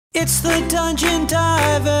It's the Dungeon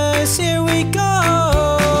Divers, here we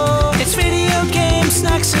go. It's video games,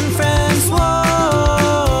 snacks, and friends, whoa.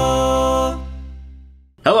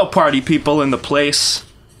 Hello, party people in the place.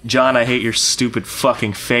 John, I hate your stupid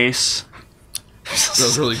fucking face. That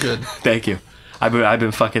was really good. Thank you. I've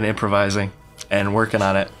been fucking improvising and working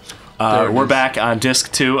on it. We're back on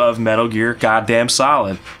disc 2 of Metal Gear Goddamn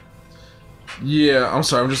Solid. Yeah, I'm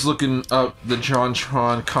sorry. I'm just looking up the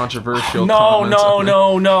JonTron controversial No.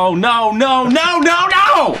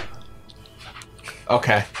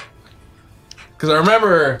 Okay. Because I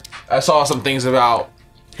remember I saw some things about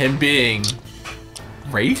him being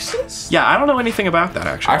racist? Yeah, I don't know anything about that,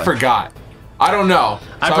 actually. I forgot. I don't know. So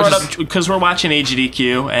I brought up because we're watching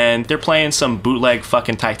AGDQ and they're playing some bootleg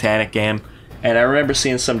fucking Titanic game. And I remember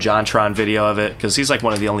seeing some JonTron video of it because he's like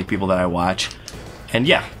one of the only people that I watch. And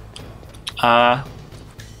yeah.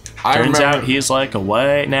 Turns out he's like a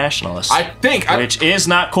white nationalist. Which is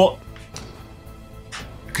not cool.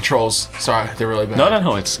 Controls. Sorry, they're really bad.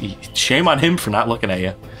 No. It's shame on him for not looking at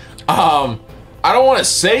you. I don't want to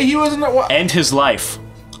say he wasn't. End his life.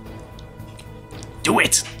 Do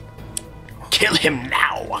it. Kill him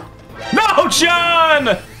now. No,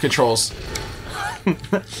 John. Controls.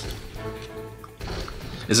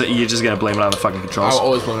 Is it you're just gonna blame it on the fucking controls? I'll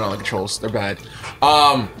always blame it on the controls. They're bad.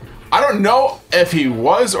 I don't know if he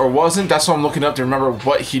was or wasn't. That's what I'm looking up to remember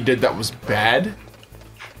what he did that was bad.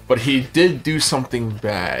 But he did do something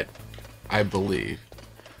bad, I believe.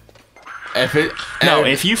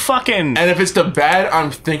 If you fucking... And if it's the bad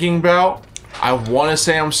I'm thinking about, I want to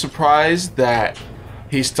say I'm surprised that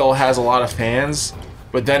he still has a lot of fans.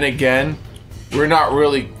 But then again, we're not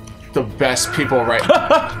really the best people right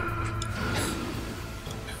now.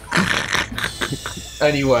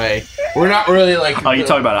 Anyway, we're not really like... Oh, you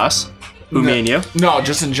talking about us? Who, me and you? No,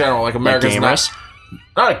 just in general. Like, America's gamers?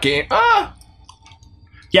 Not a game...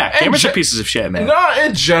 yeah, gamers are pieces of shit, man. No,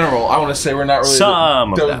 in general, I want to say we're not really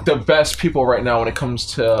the best people right now when it comes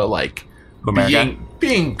to, like,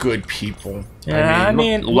 being good people. Yeah, I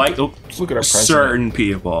mean like, look at our president. Certain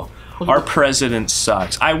people. Our president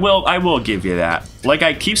sucks. I will give you that. Like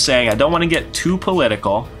I keep saying, I don't want to get too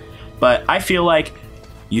political, but I feel like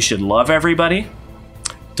you should love everybody.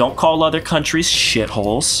 Don't call other countries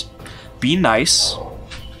shitholes. Be nice.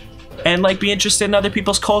 And, like, be interested in other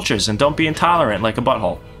people's cultures. And don't be intolerant like a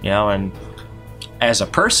butthole. You know, and as a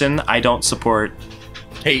person, I don't support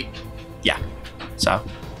hate. Yeah. So.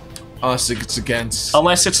 Unless it's against...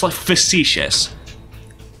 Unless it's, like, facetious.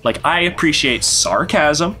 Like, I appreciate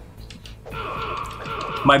sarcasm.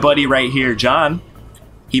 My buddy right here, John,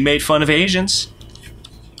 he made fun of Asians.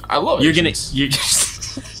 I love Asians.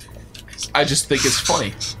 I just think it's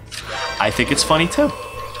funny. I think it's funny too.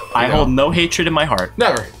 I hold no hatred in my heart.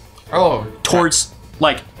 Never. I love him. Towards,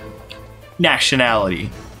 like, nationality.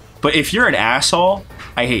 But if you're an asshole,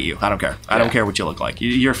 I hate you. I don't care. I don't care what you look like.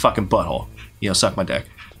 You're a fucking butthole. You know, suck my dick.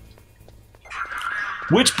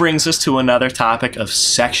 Which brings us to another topic of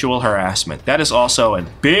sexual harassment. That is also a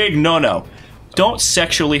big no-no. Don't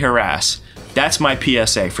sexually harass. That's my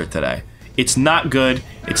PSA for today. It's not good.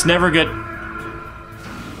 It's never good.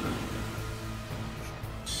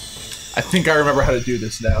 I think I remember how to do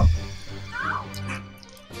this now.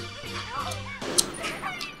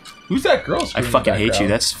 Who's that girl? I fucking hate you.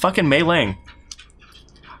 That's fucking Mei Ling.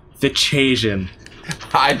 The Chasian.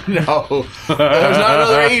 I know. There's not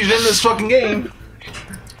another Asian in this fucking game.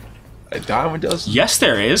 A diamond does? Yes,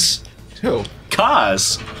 there is. Who?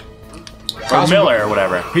 Kaz. Or Miller or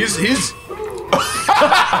whatever. He's...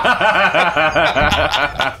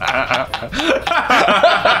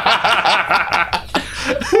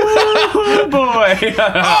 Oh boy!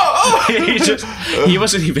 He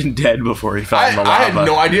wasn't even dead before he fell in the lava. I had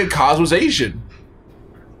no idea Kaz was Asian.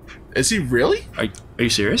 Is he really? Are you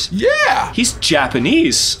serious? Yeah. He's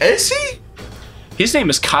Japanese. Is he? His name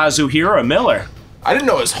is Kazuhiro Miller. I didn't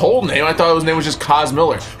know his whole name. I thought his name was just Kaz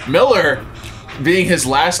Miller. Miller being his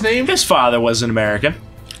last name. His father was an American.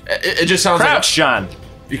 It just sounds crouch, John.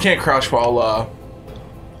 You can't crouch while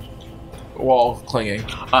clinging.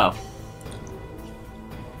 Oh.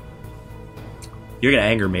 You're gonna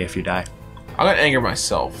anger me if you die. I'm gonna anger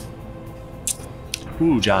myself.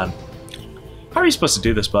 Ooh, John. How are you supposed to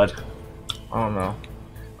do this, bud? I don't know.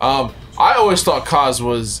 I always thought Kaz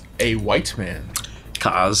was a white man.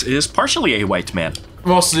 Kaz is partially a white man.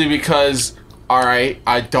 Mostly because, alright,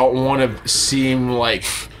 I don't want to seem like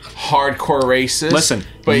hardcore racist. Listen,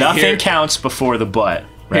 but nothing counts before the butt.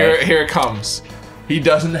 Right? Here it comes. He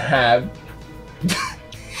doesn't have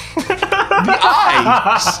the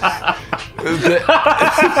eyes.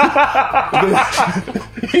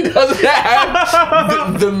 He doesn't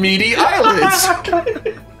have the meaty eyelids.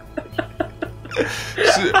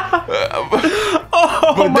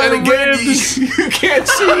 But then again, you can't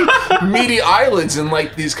see meaty eyelids in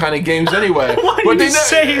like these kind of games anyway. Why but do you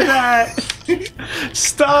say that?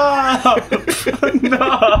 Stop!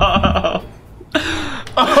 No!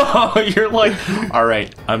 Oh, you're like, all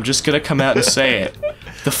right, I'm just gonna come out and say it.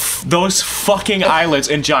 Those fucking eyelids.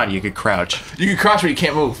 And John, you could crouch. You can crouch, but you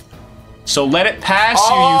can't move. So let it pass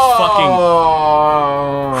you, you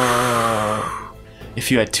fucking...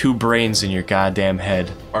 If you had 2 brains in your goddamn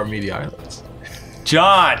head. Are meaty eyelids.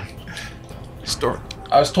 John!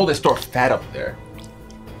 I was told they store fat up there.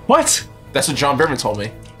 What? That's what John Berman told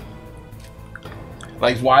me.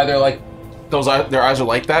 Like, why they're like... their eyes are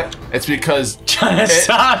like that? It's because...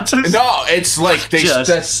 Stop! No, it's like they...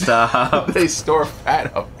 Stop. They store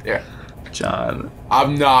fat up there. John.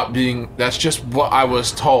 I'm not being... That's just what I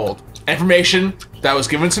was told. Information that was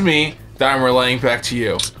given to me that I'm relaying back to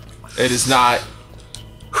you. It is not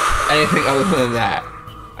anything other than that.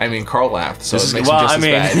 I mean, Carl laughed, so it makes it just as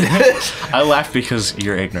bad. I laughed because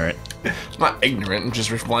you're ignorant. I'm not ignorant, I'm just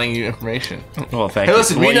relaying you information. Well, thank you.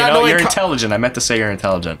 Listen, well, you're intelligent. I meant to say you're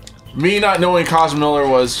intelligent. Me not knowing Cosmo Miller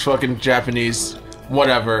was fucking Japanese,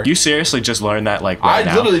 whatever. You seriously just learned that, like, right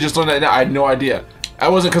now? I literally just learned that now. I had no idea.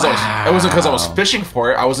 It wasn't because I was fishing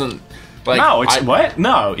for it. I wasn't... Like, no, it's what?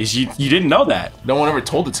 No, you didn't know that. No one ever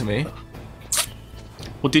told it to me.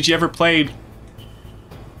 Well, did you ever play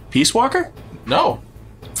Peace Walker? No.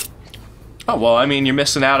 Oh, well, I mean, you're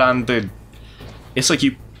missing out on the... It's like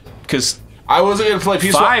you... Because... I wasn't going to play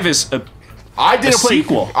Peace Walker. 5 is a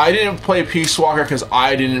sequel. I didn't play Peace Walker because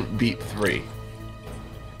I didn't beat 3.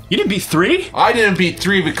 You didn't beat 3? I didn't beat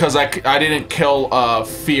 3 because I didn't kill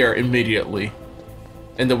Fear immediately.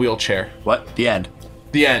 In the wheelchair. What? The end?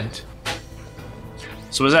 The end.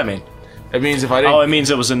 So what does that mean? It means if I didn't... Oh, it means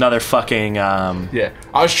it was another fucking, Yeah.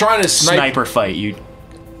 I was trying to sniper fight you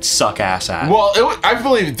suck ass at. Well, I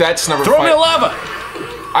believe that sniper fight... Throw me lava!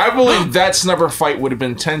 I believe that sniper fight would have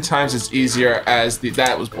been 10 times as easier as the...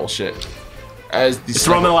 That was bullshit. As the...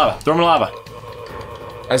 Throw me lava. Throw me lava.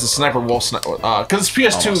 As the sniper will snipe... Because it's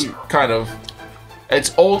PS2, kind of.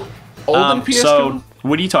 It's old in PS2. So,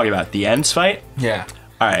 what are you talking about? The ends fight? Yeah.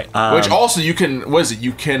 Alright, Which also you can, what is it?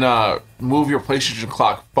 You can move your PlayStation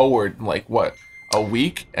clock forward like what, a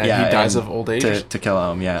week, and he dies of old age to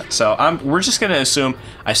kill him. Yeah. So we're just gonna assume.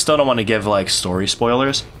 I still don't want to give like story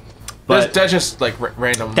spoilers, but that's just like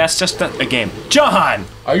random. That's just a game. John.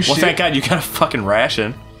 Are you Well, thank God you got a fucking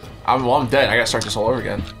ration. I'm dead. I gotta start this all over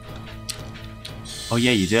again. Oh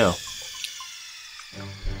yeah, you do.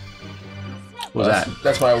 What was that?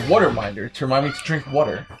 That's my water minder to remind me to drink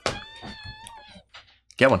water.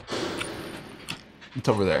 Get one. It's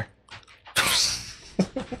over there.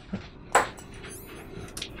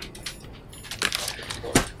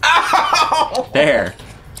 Ow! There.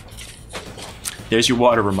 There's your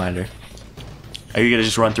water reminder. Are you gonna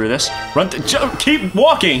just run through this? Keep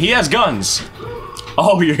walking. He has guns.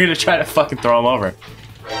 Oh, you're gonna try to fucking throw him over.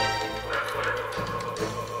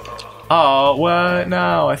 Oh, what?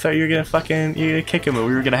 No, I thought you were gonna kick him and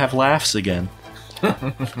we were gonna have laughs again.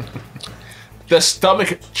 The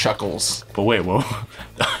stomach chuckles. But wait, whoa.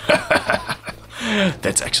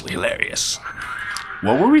 That's actually hilarious.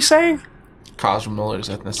 What were we saying? Cosmo Miller's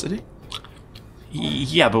ethnicity?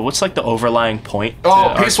 Yeah, but what's like the overlying point?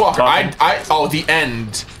 Oh, Peace Walker. The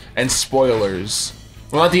end and spoilers.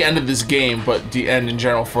 Well, not the end of this game, but the end in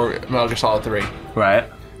general for Metal Gear Solid 3. Right.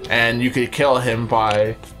 And you could kill him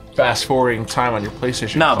by fast-forwarding time on your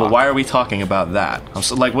PlayStation. No, but why are we talking about that? I'm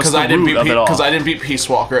so, like, what's the root of it all? Because I didn't beat Peace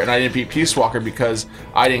Walker, and I didn't beat Peace Walker because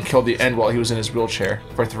I didn't kill the end while he was in his wheelchair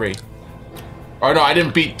for 3. Or no, I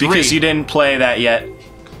didn't beat 3 because you didn't play that yet.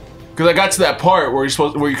 Because I got to that part where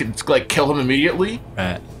you could like kill him immediately,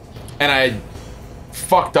 right? And I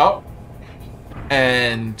fucked up,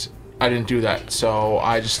 and I didn't do that, so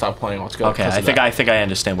I just stopped playing altogether. Okay, I think I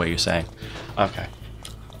understand what you're saying. Okay.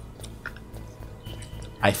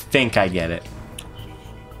 I think I get it.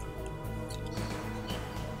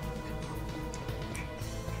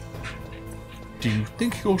 Do you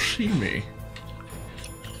think he'll see me?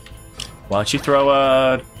 Why don't you throw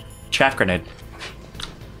a chaff grenade?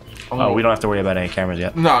 Oh, we don't have to worry about any cameras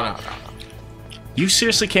yet. No. You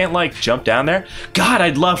seriously can't, like, jump down there? God,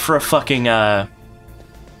 I'd love for a fucking,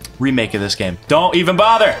 remake of this game. Don't even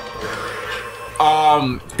bother!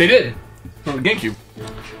 They did. For the GameCube.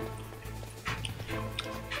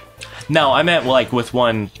 No, I meant, like, with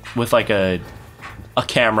like, a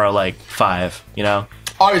camera, like, 5, you know?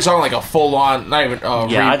 Oh, you're talking like a full-on, not even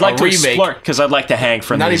yeah, I'd like to explore, because I'd like to hang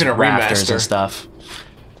from these rafters and stuff.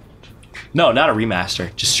 No, not a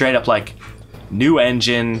remaster. Just straight up, like, new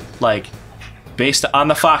engine, like, Based on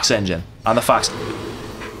the Fox engine. On the Fox.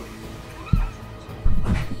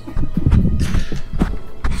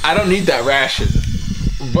 I don't need that ration,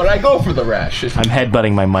 but I go for the ration. I'm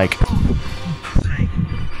headbutting my mic.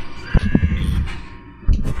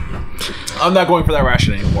 I'm not going for that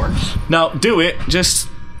ration anymore. No, do it. Just...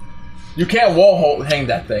 You can't wall hang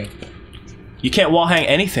that thing. You can't wall hang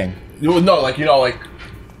anything. No, like, you know, like,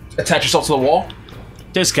 attach yourself to the wall?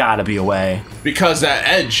 There's gotta be a way. Because that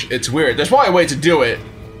edge, it's weird. There's probably a way to do it.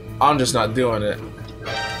 I'm just not doing it.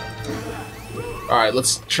 Alright,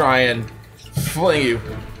 let's try and fling you.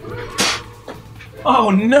 Oh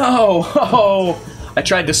no! Oh! I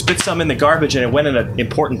tried to spit some in the garbage and it went in an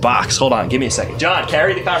important box. Hold on, give me a second. John,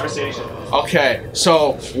 carry the conversation. Okay,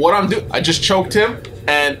 so what I'm doing, I just choked him,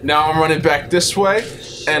 and now I'm running back this way,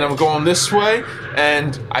 and I'm going this way,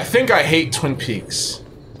 and I think I hate Twin Peaks.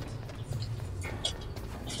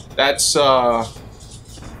 That's what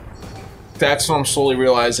I'm slowly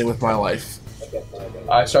realizing with my life.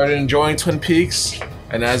 I started enjoying Twin Peaks,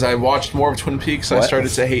 and as I watched more of Twin Peaks, I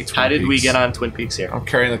started to hate Twin Peaks. How did we get on Twin Peaks here? I'm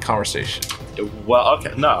carrying the conversation. Well,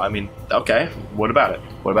 okay, no, I mean, okay. What about it?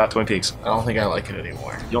 What about Twin Peaks? I don't think I like it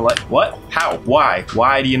anymore. You don't like what? How? Why?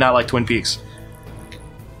 Why do you not like Twin Peaks?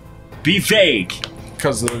 Be vague.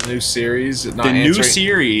 Because of the new series. The new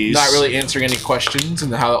series. Not really answering any questions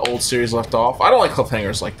and how the old series left off. I don't like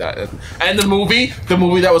cliffhangers like that. And the movie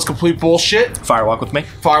that was complete bullshit. Firewalk with Me.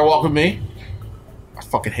 Firewalk with Me. I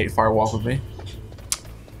fucking hate Firewalk with Me.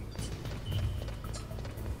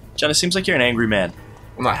 John, it seems like you're an angry man.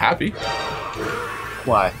 I'm not happy.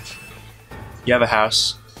 Why? You have a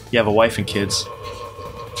house. You have a wife and kids.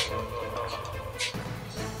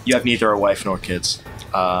 You have neither a wife nor kids.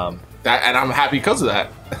 And I'm happy because of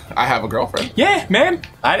that. I have a girlfriend. Yeah, man.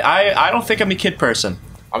 I don't think I'm a kid person.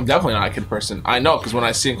 I'm definitely not a kid person. I know, because when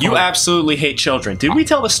I see him you absolutely hate children. Did we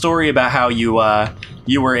tell the story about how you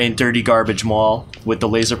were in Dirty Garbage Mall with the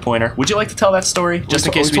laser pointer? Would you like to tell that story, just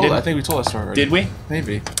in case we didn't? I think we told that story already. Did we?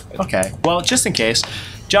 Maybe. Okay. Well, just in case.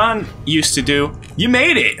 John used to do... You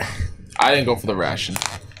made it! I didn't go for the ration.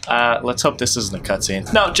 Let's hope this isn't a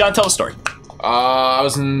cutscene. No, John, tell the story. I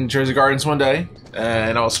was in Jersey Gardens one day,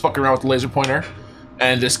 and I was fucking around with the laser pointer,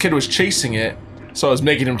 and this kid was chasing it, so I was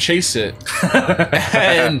making him chase it.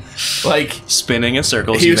 And, like... Spinning in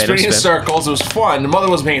circles. He was spinning in circles. It was fun. The mother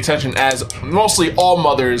wasn't paying attention, as mostly all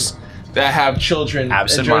mothers that have children in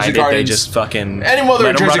Jersey Gardens... they just fucking... Any mother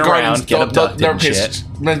in Jersey Gardens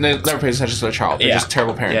never pays attention to their child. They're just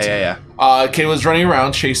terrible parents. Yeah. Kid was running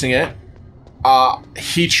around chasing it.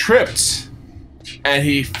 He tripped, and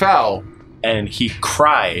he fell. And he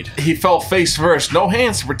cried. He fell face first. No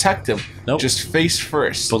hands to protect him. Nope. Just face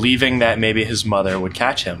first. Believing that maybe his mother would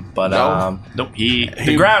catch him. But, nope.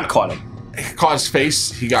 The ground caught him. He caught his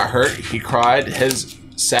face. He got hurt. He cried. His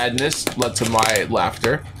sadness led to my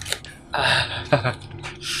laughter. I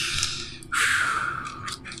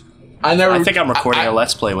think I'm recording a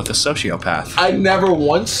Let's Play with a sociopath. I never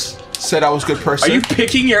once said I was a good person. Are you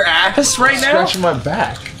picking your ass right now? Scratching my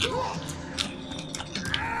back.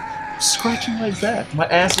 Scratching my back. My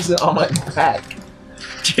ass isn't on my back.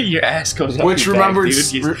 Your ass goes up Which your remember, back,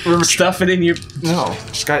 dude. You stuff it in your... No.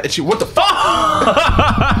 Just got itchy. What the fuck?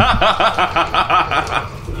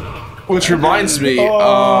 Which reminds me...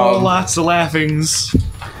 lots of laughings.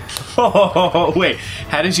 Oh, wait.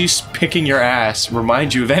 How does you picking your ass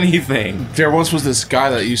remind you of anything? There once was this guy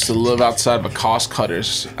that used to live outside of a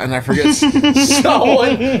Costcutters, and I forget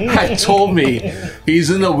someone had told me he's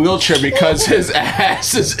in the wheelchair because his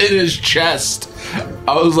ass is in his chest.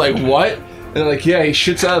 I was like, what? And they're like, yeah, he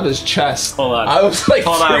shits out of his chest. Hold on. I was like,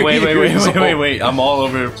 hold on, wait. I'm all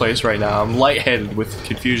over the place right now. I'm lightheaded with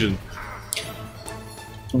confusion.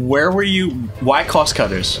 Where were you? Why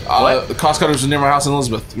Costcutters? The Costcutters was near my house in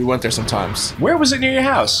Elizabeth. We went there sometimes. Where was it near your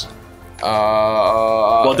house?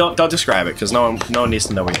 Well, don't describe it, because no one needs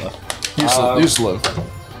to know where you live. Used to live.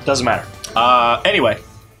 Doesn't matter. Anyway.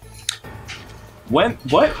 What?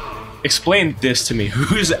 Explain this to me.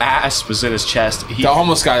 Whose ass was in his chest? The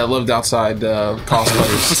homeless guy that lived outside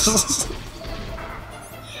Costcutters.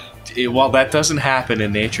 Well, that doesn't happen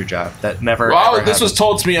in nature, John. That never. Well, ever this was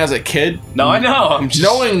told to me as a kid. No, I know. I'm just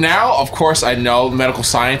knowing now. Of course, I know medical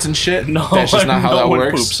science and shit. No, that's just not how that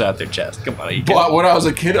works. Poops out their chest. Come on. But when I was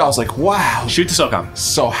a kid, I was like, wow. Shoot the SOCOM.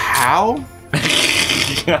 So how?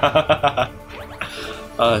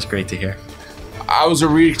 Oh, that's great to hear. I was a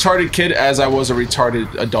retarded kid as I was a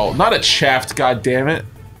retarded adult. Not a shaft, goddammit.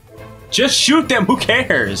 Just shoot them. Who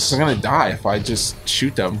cares? I'm gonna die if I just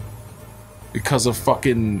shoot them. Because of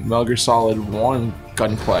fucking Metal Gear Solid 1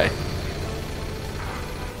 gunplay.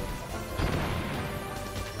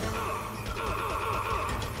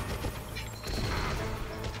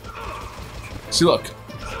 See, look.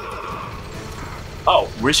 Oh,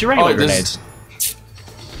 where's your regular grenades?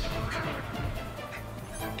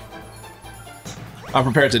 I'm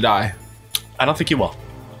prepared to die. I don't think you will.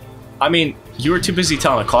 I mean, you were too busy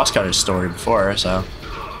telling a Costcutters story before, so...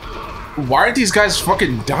 Why aren't these guys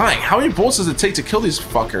fucking dying? How many bullets does it take to kill these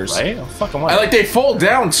fuckers? Right? Oh, fucking what? And, like, they fall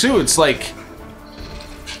down, too. It's like...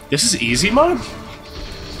 This is easy mode?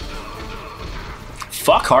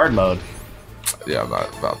 Fuck hard mode. Yeah, I'm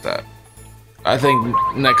not about that. I think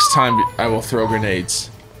next time I will throw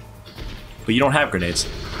grenades. But you don't have grenades.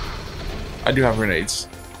 I do have grenades.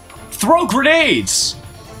 Throw grenades!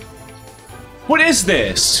 What is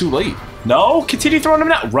this? It's too late. No, continue throwing them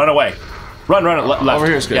now. Run away. Run, left. Over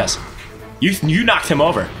here is good. Yes. You knocked him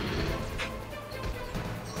over.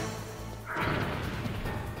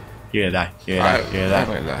 You're gonna die. You're gonna die. You're gonna I'm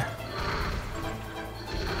die. gonna die.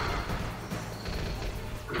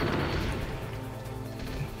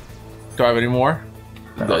 Do I have any more?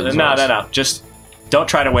 No. Just don't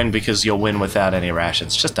try to win because you'll win without any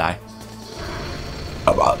rations. Just die.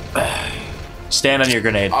 Stand on your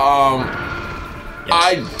grenade. Yes.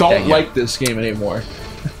 I don't like this game anymore.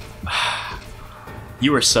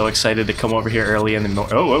 You were so excited to come over here early in the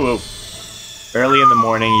morning. Oh. Early in the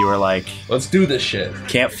morning, you were like, let's do this shit.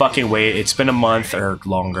 Can't fucking wait. It's been a month or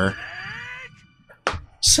longer.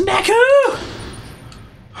 Snacku!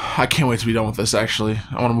 I can't wait to be done with this, actually.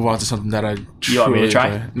 I want to move on to something that I You want me to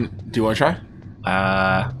try? Do you want to try?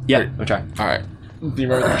 Yeah, we'll try. Alright. Do you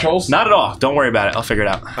remember the controls? Not at all. Don't worry about it. I'll figure it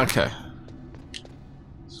out. Okay.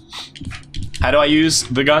 How do I use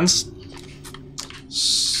the guns?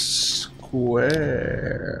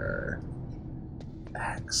 Square.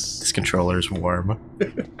 X. This controller's warm.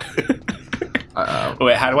 Wait,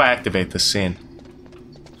 how do I activate this scene?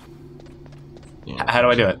 How do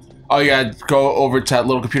I do it? Oh, you gotta go over to that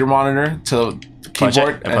little computer monitor to the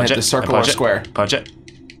keyboard and hit the circle or square. Punch it.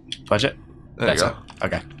 There you go.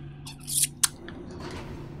 Okay.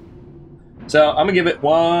 So I'm gonna give it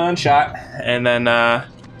one shot, and then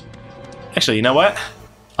actually, you know what?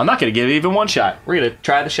 I'm not gonna give it even one shot. We're gonna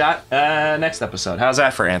try the shot next episode. How's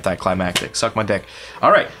that for anticlimactic? Suck my dick.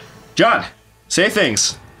 All right, John, say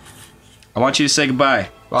things. I want you to say goodbye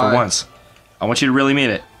for once. I want you to really mean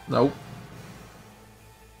it. Nope.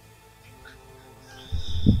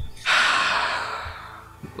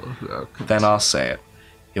 Then I'll say it.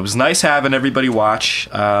 It was nice having everybody watch.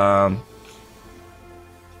 I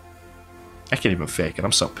can't even fake it.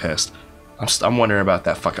 I'm so pissed. I'm wondering about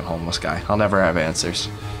that fucking homeless guy. I'll never have answers.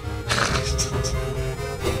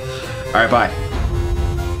 All right, bye.